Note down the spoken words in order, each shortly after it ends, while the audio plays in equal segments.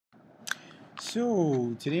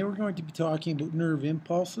So today we're going to be talking about nerve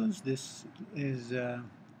impulses. This is a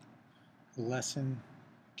lesson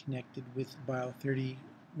connected with bio30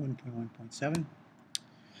 1.1.7.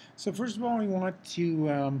 So first of all, we want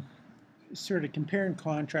to sort of compare and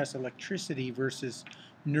contrast electricity versus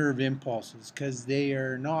nerve impulses because they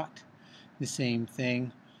are not the same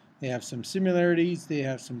thing. They have some similarities, they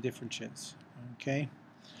have some differences. Okay,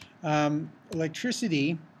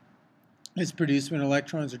 electricity is produced when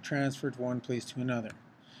electrons are transferred from one place to another.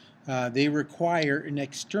 They require an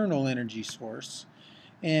external energy source,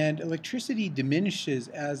 and electricity diminishes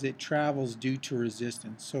as it travels due to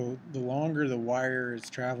resistance. So the longer the wire is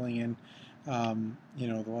traveling in,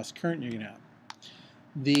 the less current you're going to have.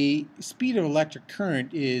 The speed of electric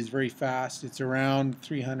current is very fast. It's around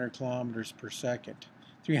 300 kilometers per second,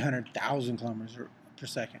 300,000 kilometers per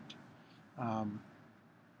second.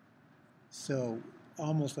 So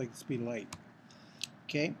almost like the speed of light.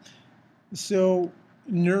 Okay, so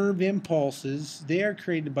nerve impulses, they are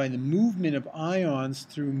created by the movement of ions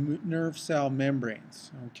through nerve cell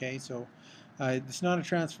membranes. Okay, so it's not a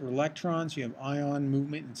transfer of electrons, you have ion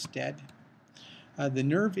movement instead. The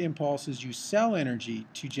nerve impulses use cell energy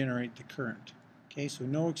to generate the current. Okay, so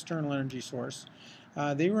no external energy source.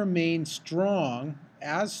 They remain strong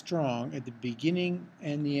at the beginning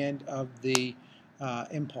and the end of the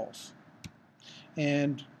impulse.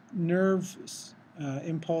 And nerve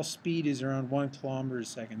impulse speed is around 1 kilometer a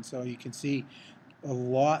second, so you can see a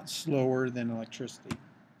lot slower than electricity.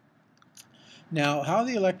 Now, how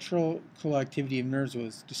the electrical activity of nerves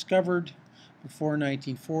was discovered before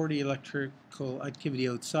 1940, electrical activity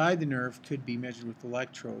outside the nerve could be measured with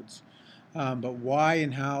electrodes. But why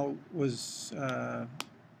and how was the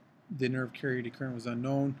nerve carried a current was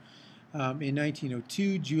unknown. In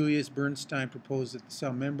 1902, Julius Bernstein proposed that the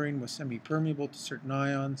cell membrane was semi-permeable to certain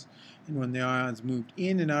ions, and when the ions moved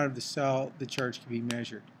in and out of the cell, the charge could be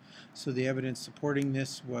measured. So the evidence supporting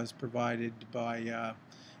this was provided by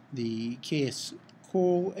the K.S.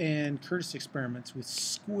 Cole and Curtis experiments with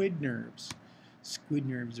squid nerves. Squid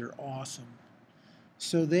nerves are awesome.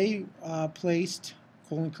 So they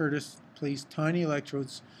Cole and Curtis placed tiny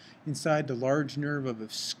electrodes inside the large nerve of a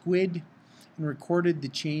squid and recorded the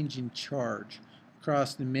change in charge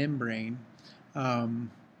across the membrane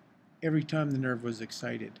every time the nerve was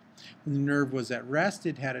excited. When the nerve was at rest,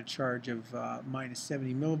 it had a charge of minus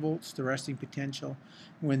 70 millivolts, the resting potential.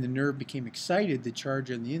 When the nerve became excited, the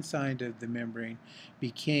charge on the inside of the membrane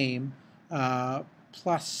became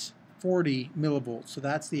plus 40 millivolts, so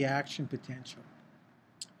that's the action potential.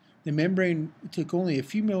 The membrane took only a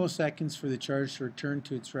few milliseconds for the charge to return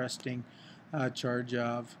to its resting charge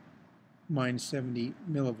of minus 70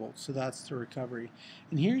 millivolts. So that's the recovery.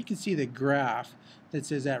 And here you can see the graph that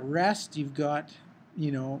says at rest you've got,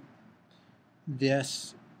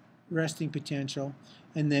 this resting potential,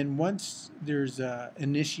 and then once there's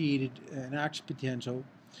initiated an action potential,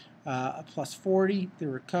 a plus 40, the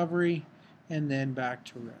recovery, and then back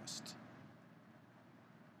to rest.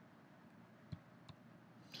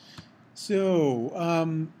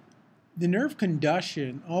 So the nerve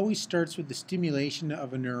conduction always starts with the stimulation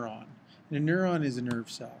of a neuron. And a neuron is a nerve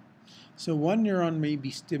cell. So one neuron may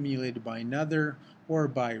be stimulated by another, or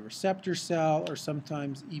by a receptor cell, or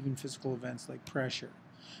sometimes even physical events like pressure.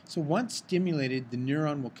 So once stimulated, the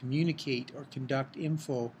neuron will communicate or conduct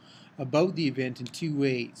info about the event in two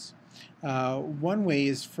ways. One way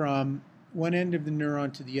is from one end of the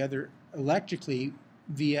neuron to the other electrically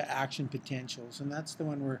via action potentials, and that's the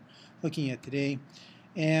one we're looking at today.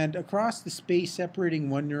 And across the space separating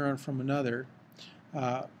one neuron from another,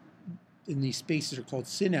 in these spaces are called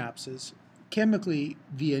synapses, chemically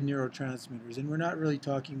via neurotransmitters, and we're not really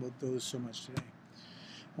talking about those so much today.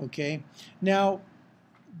 Okay, now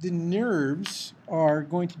the nerves are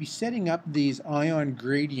going to be setting up these ion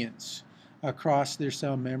gradients across their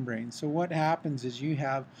cell membrane. So what happens is you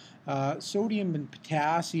have sodium and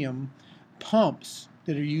potassium pumps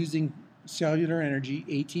that are using cellular energy,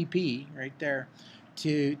 ATP, right there,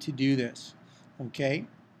 to do this. Okay,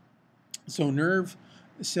 so nerve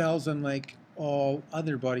cells, unlike all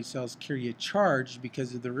other body cells, carry a charge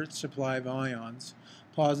because of the rich supply of ions,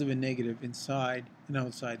 positive and negative, inside and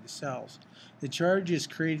outside the cells. The charge is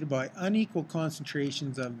created by unequal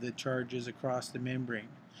concentrations of the charges across the membrane.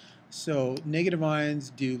 So negative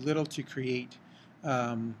ions do little to create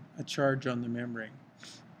a charge on the membrane.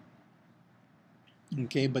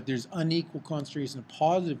 Okay, but there's unequal concentration of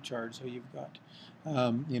positive charge, so you've got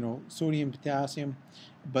sodium, potassium,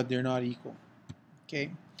 but they're not equal. Okay,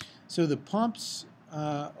 so the pumps,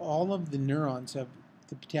 all of the neurons have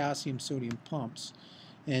the potassium-sodium pumps,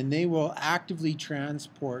 and they will actively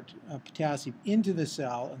transport potassium into the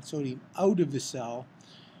cell and sodium out of the cell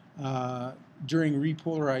during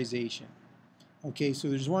repolarization. Okay, so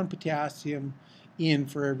there's one potassium in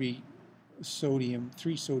for every sodium,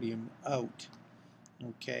 3 sodium out.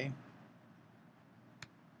 Okay.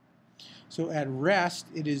 So at rest,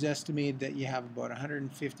 it is estimated that you have about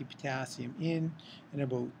 150 potassium in and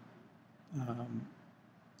about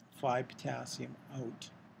 5 potassium out.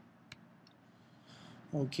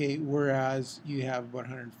 Okay, whereas you have about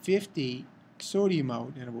 150 sodium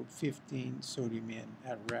out and about 15 sodium in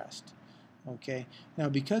at rest. Okay, now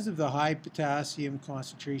because of the high potassium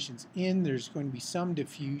concentrations in, there's going to be some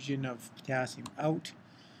diffusion of potassium out.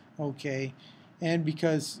 Okay, and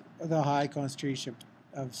because of the high concentration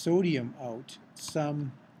of sodium out,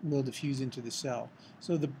 some will diffuse into the cell.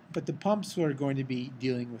 So but the pumps are going to be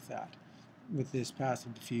dealing with that, with this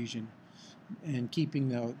passive diffusion, and keeping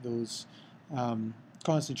those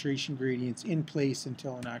concentration gradients in place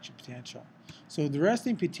until an action potential. So the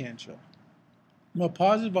resting potential, well,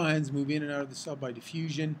 positive ions move in and out of the cell by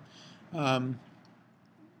diffusion. The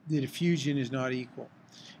diffusion is not equal.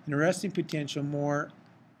 In a resting potential, more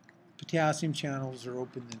potassium channels are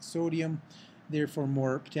open than sodium. Therefore,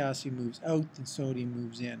 more potassium moves out than sodium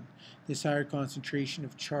moves in. This higher concentration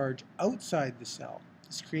of charge outside the cell.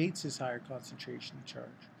 This creates this higher concentration of charge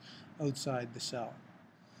outside the cell.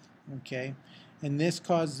 Okay, and this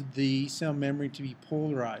causes the cell membrane to be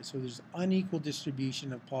polarized. So there's unequal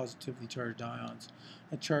distribution of positively charged ions.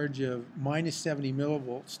 A charge of minus 70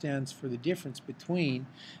 millivolts stands for the difference between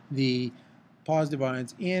the positive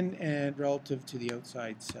ions in and relative to the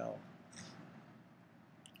outside cell.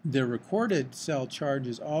 The recorded cell charge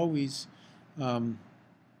is always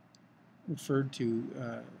referred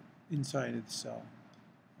to inside of the cell.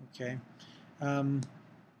 Okay.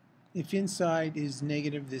 If inside is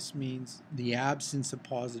negative, this means the absence of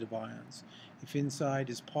positive ions. If inside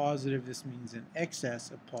is positive, this means an excess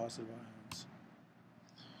of positive ions.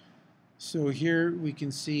 So here we can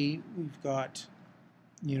see we've got,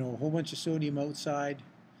 a whole bunch of sodium outside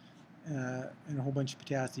and a whole bunch of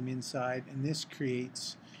potassium inside, and this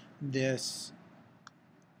creates this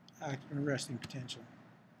resting potential.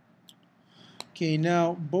 Okay,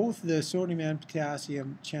 now both the sodium and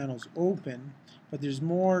potassium channels open, but there's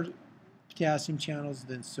more potassium channels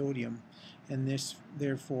than sodium, and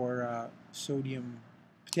therefore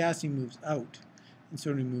potassium moves out and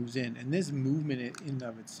sodium moves in, and this movement in and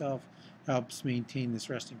of itself helps maintain this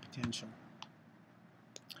resting potential.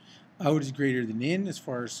 Out is greater than in as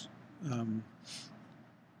far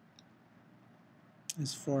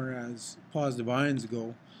as positive ions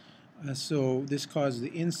go. So this causes the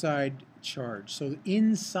inside charge. So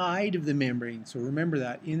inside of the membrane, so remember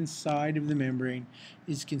that, inside of the membrane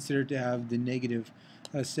is considered to have the negative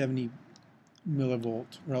 70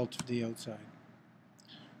 millivolt relative to the outside.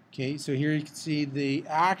 Okay, so here you can see the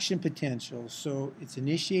action potential. So it's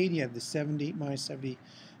initiating, you have the minus 70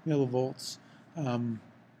 millivolts.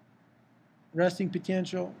 Resting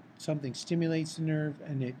potential, something stimulates the nerve,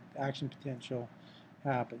 and the action potential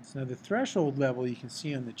happens. Now the threshold level you can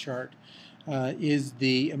see on the chart is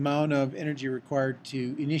the amount of energy required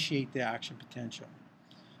to initiate the action potential.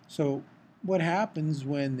 So what happens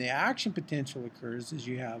when the action potential occurs is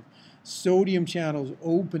you have sodium channels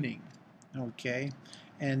opening, okay,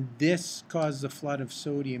 and this causes a flood of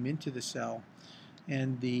sodium into the cell,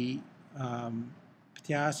 and the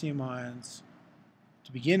potassium ions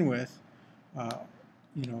to begin with,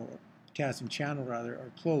 potassium channel rather,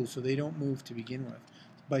 are closed, so they don't move to begin with.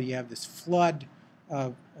 But you have this flood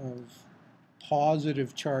of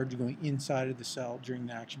positive charge going inside of the cell during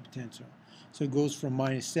the action potential. So it goes from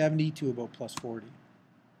minus 70 to about plus 40.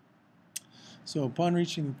 So upon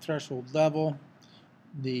reaching the threshold level,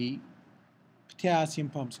 the potassium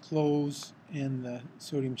pumps close and the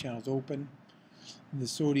sodium channels open. The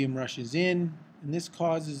sodium rushes in, and this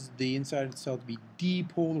causes the inside of the cell to be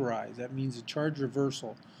depolarized. That means a charge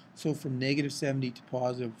reversal. So from negative 70 to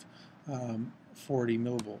positive 40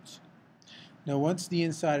 millivolts. Now once the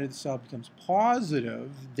inside of the cell becomes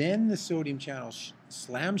positive, then the sodium channels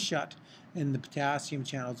slam shut and the potassium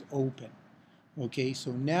channels open. Okay,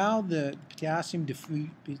 so now the potassium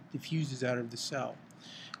diffuses out of the cell.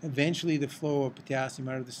 Eventually the flow of potassium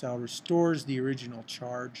out of the cell restores the original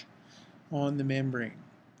charge on the membrane,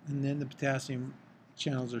 and then the potassium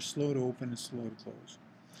channels are slow to open and slow to close.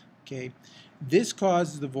 Okay, this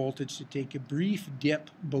causes the voltage to take a brief dip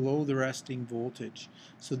below the resting voltage.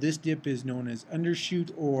 So this dip is known as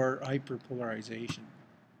undershoot or hyperpolarization.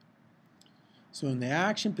 So in the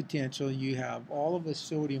action potential, you have all of the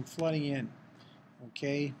sodium flooding in.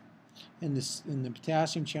 Okay, and the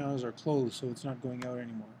potassium channels are closed, so it's not going out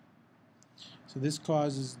anymore. So this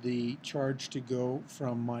causes the charge to go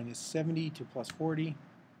from -70 to +40.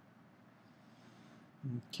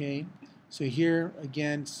 Okay, so here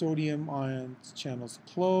again, sodium ion channels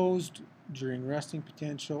closed during resting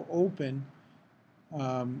potential, open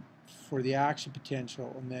for the action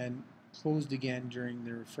potential, and then closed again during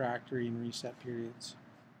the refractory and reset periods.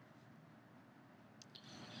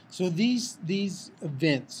 So these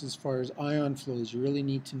events, as far as ion flows, you really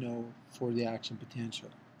need to know for the action potential.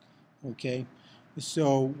 Okay,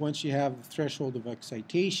 so once you have the threshold of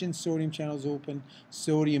excitation, sodium channels open,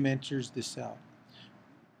 sodium enters the cell.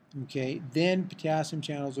 Okay, then potassium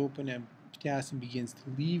channels open and potassium begins to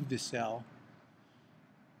leave the cell.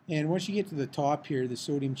 And once you get to the top here, the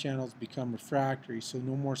sodium channels become refractory, so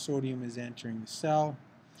no more sodium is entering the cell,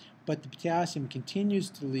 but the potassium continues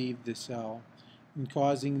to leave the cell and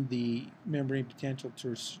causing the membrane potential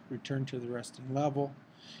to return to the resting level.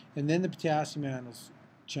 And then the potassium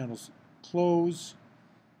channels close,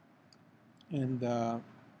 and the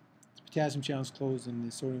potassium channels close and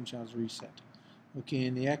the sodium channels reset. Okay,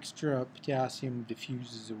 and the extra potassium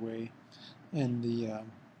diffuses away, and the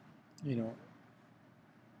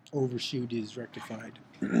overshoot is rectified.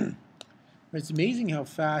 But it's amazing how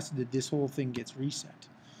fast that this whole thing gets reset.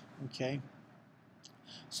 Okay,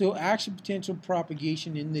 so action potential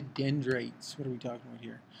propagation in the dendrites. What are we talking about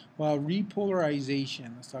here? Well,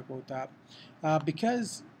 repolarization. Let's talk about that.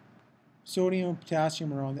 Because sodium and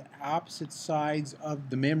potassium are on the opposite sides of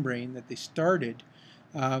the membrane that they started,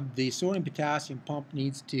 the sodium-potassium pump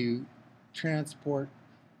needs to transport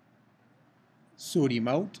sodium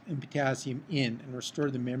out and potassium in and restore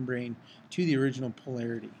the membrane to the original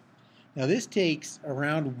polarity. Now this takes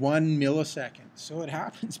around 1 millisecond, so it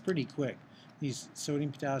happens pretty quick. These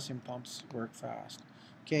sodium-potassium pumps work fast.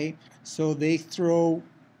 Okay, so they throw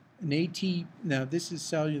an ATP, now this is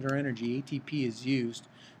cellular energy, ATP is used,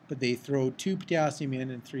 but they throw 2 potassium in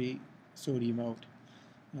and 3 sodium out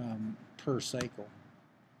per cycle.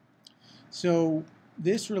 So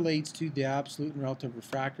this relates to the absolute and relative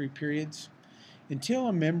refractory periods. Until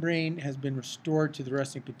a membrane has been restored to the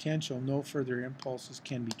resting potential, no further impulses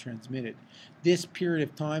can be transmitted. This period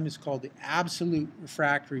of time is called the absolute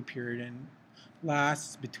refractory period and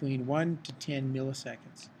lasts between 1 to 10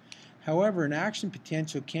 milliseconds. However, an action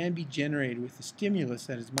potential can be generated with a stimulus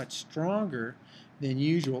that is much stronger than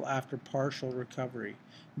usual after partial recovery.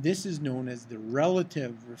 This is known as the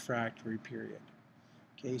relative refractory period.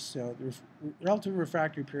 Okay, so the relative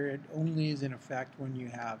refractory period only is in effect when you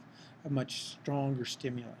have a much stronger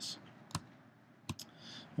stimulus.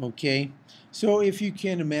 Okay, so if you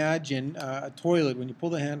can imagine a toilet, when you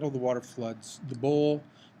pull the handle, the water floods the bowl.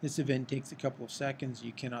 This event takes a couple of seconds.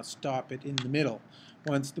 You cannot stop it in the middle.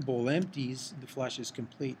 Once the bowl empties, the flush is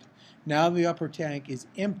complete. Now the upper tank is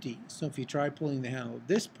empty, so if you try pulling the handle at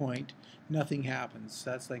this point, nothing happens.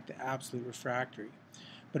 That's like the absolute refractory.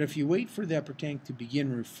 But if you wait for the upper tank to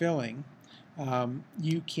begin refilling,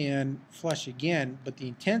 you can flush again, but the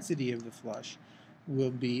intensity of the flush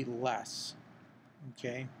will be less.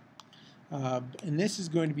 Okay, and this is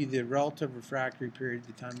going to be the relative refractory period,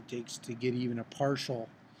 the time it takes to get even a partial,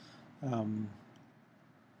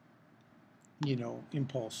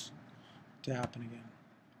 impulse to happen again.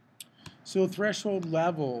 So threshold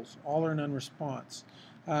levels, all or none response.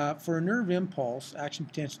 For a nerve impulse, action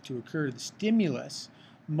potential to occur, the stimulus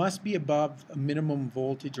must be above a minimum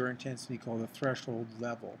voltage or intensity called a threshold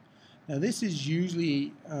level. Now this is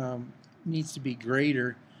usually needs to be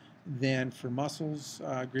greater than for muscles,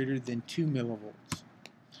 greater than 2 millivolts.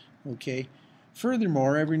 Okay.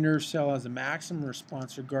 Furthermore, every nerve cell has a maximum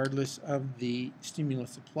response regardless of the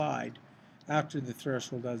stimulus applied after the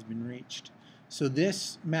threshold has been reached. So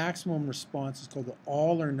this maximum response is called the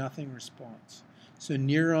all or nothing response. So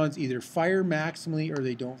neurons either fire maximally or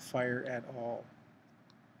they don't fire at all.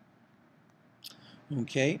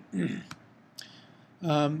 Okay.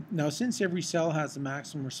 Now, since every cell has a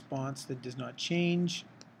maximum response that does not change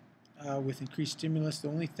with increased stimulus, the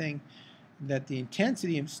only thing that the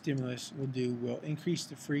intensity of stimulus will do will increase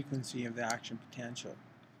the frequency of the action potential.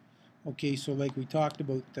 Okay, so like we talked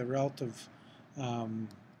about the relative,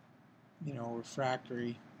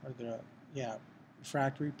 refractory, or the,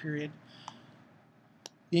 refractory period.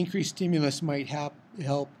 The increased stimulus might help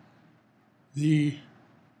the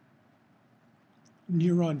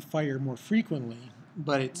neuron fire more frequently,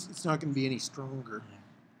 but it's not going to be any stronger.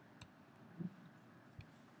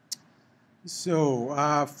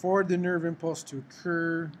 So for the nerve impulse to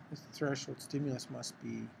occur, the threshold stimulus must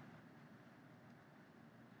be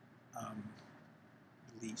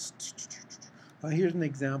released. Here's an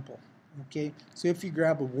example. Okay, so if you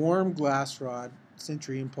grab a warm glass rod,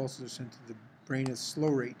 sensory impulses are sent to the brain at a slow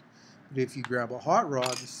rate. But if you grab a hot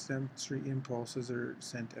rod, the sensory impulses are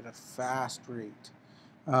sent at a fast rate.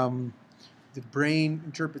 Um, the brain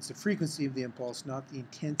interprets the frequency of the impulse, not the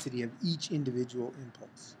intensity of each individual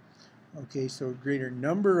impulse. Okay, so a greater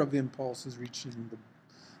number of impulses reaching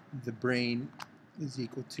the brain is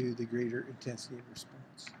equal to the greater intensity of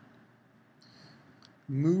response.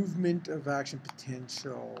 Movement of action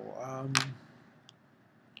potential.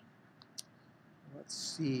 Let's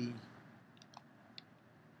see.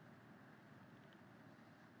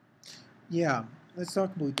 Yeah, let's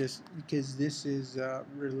talk about this because this is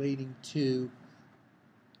relating to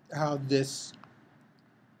how this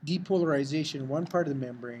depolarization in one part of the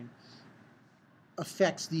membrane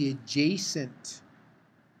affects the adjacent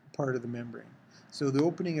part of the membrane. So the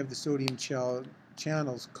opening of the sodium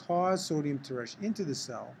channels cause sodium to rush into the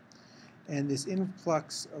cell, and this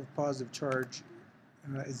influx of positive charge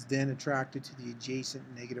is then attracted to the adjacent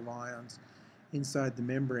negative ions inside the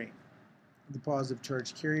membrane. The positive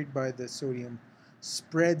charge carried by the sodium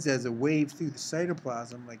spreads as a wave through the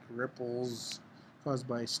cytoplasm, like ripples caused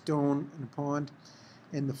by a stone in a pond,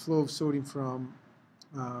 and the flow of sodium from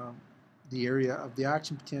the area of the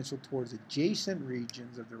action potential towards adjacent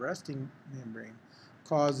regions of the resting membrane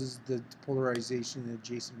causes the polarization in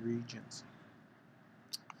adjacent regions.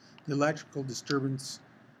 The electrical disturbance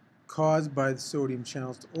caused by the sodium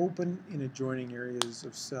channels to open in adjoining areas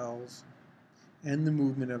of cells and the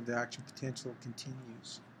movement of the action potential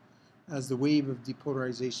continues. As the wave of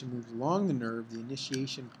depolarization moves along the nerve, the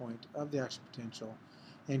initiation point of the action potential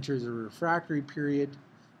enters a refractory period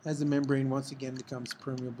as the membrane once again becomes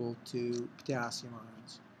permeable to potassium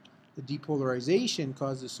ions. The depolarization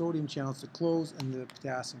causes sodium channels to close and the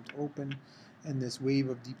potassium to open, and this wave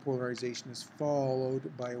of depolarization is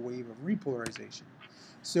followed by a wave of repolarization.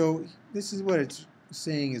 So this is what it's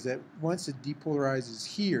saying, is that once it depolarizes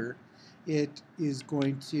here, it is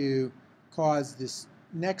going to cause this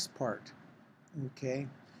next part, okay,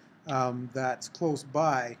 that's close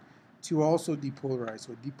by to also depolarize.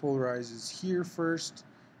 So it depolarizes here first,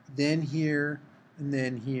 then here, and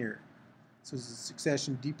then here. So it's a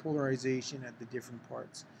succession depolarization at the different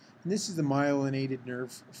parts. And this is the myelinated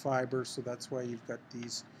nerve fiber, so that's why you've got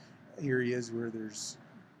these areas where there's,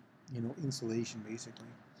 insulation basically.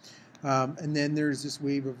 And then there's this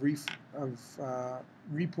wave of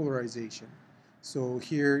repolarization. So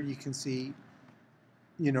here you can see,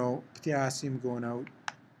 potassium going out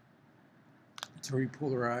to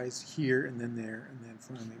repolarize here and then there, and then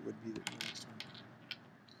finally it would be the next one.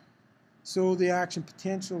 So the action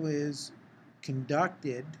potential is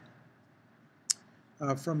conducted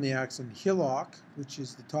from the axon hillock, which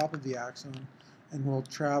is the top of the axon, and will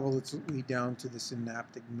travel its way down to the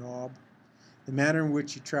synaptic knob. The manner in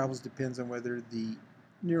which it travels depends on whether the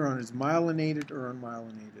neuron is myelinated or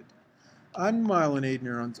unmyelinated. Unmyelinated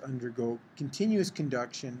neurons undergo continuous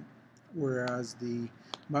conduction, whereas the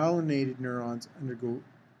myelinated neurons undergo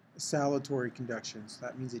saltatory conduction. So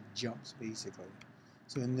that means it jumps, basically.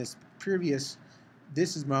 So in this previous,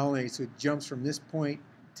 this is myelinated, so it jumps from this point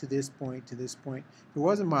to this point to this point. If it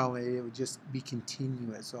wasn't myelinated, it would just be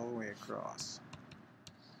continuous all the way across.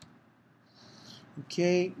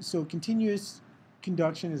 Okay, so continuous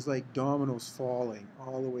conduction is like dominoes falling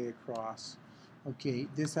all the way across. Okay,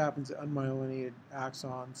 this happens at unmyelinated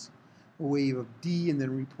axons. A wave of D and then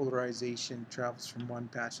repolarization travels from one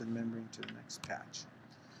patch of the membrane to the next patch.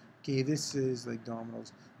 Okay, this is like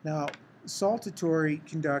dominoes. Now, saltatory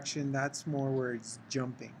conduction, that's more where it's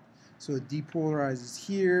jumping. So it depolarizes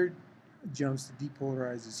here, jumps,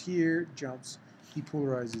 depolarizes here, jumps,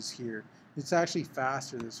 depolarizes here. It's actually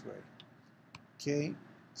faster this way. Okay,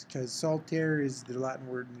 because saltare is the Latin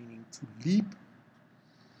word meaning to leap.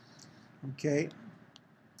 Okay,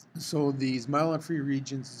 so these myelin-free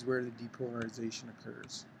regions is where the depolarization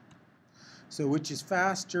occurs. So which is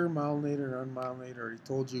faster, myelinated or unmyelinated? I already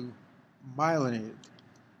told you, myelinated.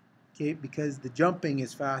 Okay, because the jumping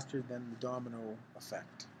is faster than the domino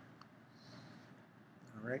effect.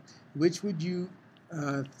 All right, which would you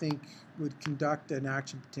think would conduct an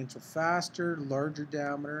action potential faster, larger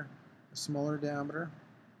diameter, or smaller diameter?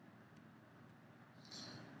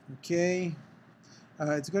 Okay,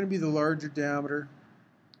 it's going to be the larger diameter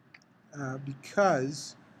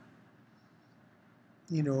because,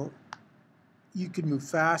 you could move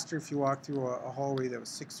faster if you walk through a hallway that was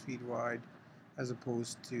 6 feet wide as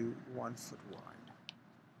opposed to 1 foot wide.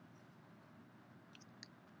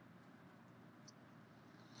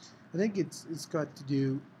 I think it's got to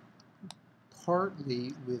do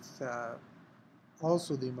partly with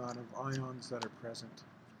also the amount of ions that are present.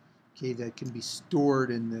 okay, that can be stored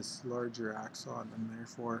in this larger axon, and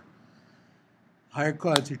therefore higher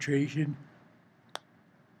concentration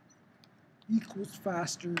equals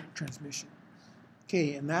faster transmission.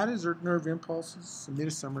 Okay, and that is our nerve impulses. Submit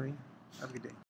a summary. Have a good day.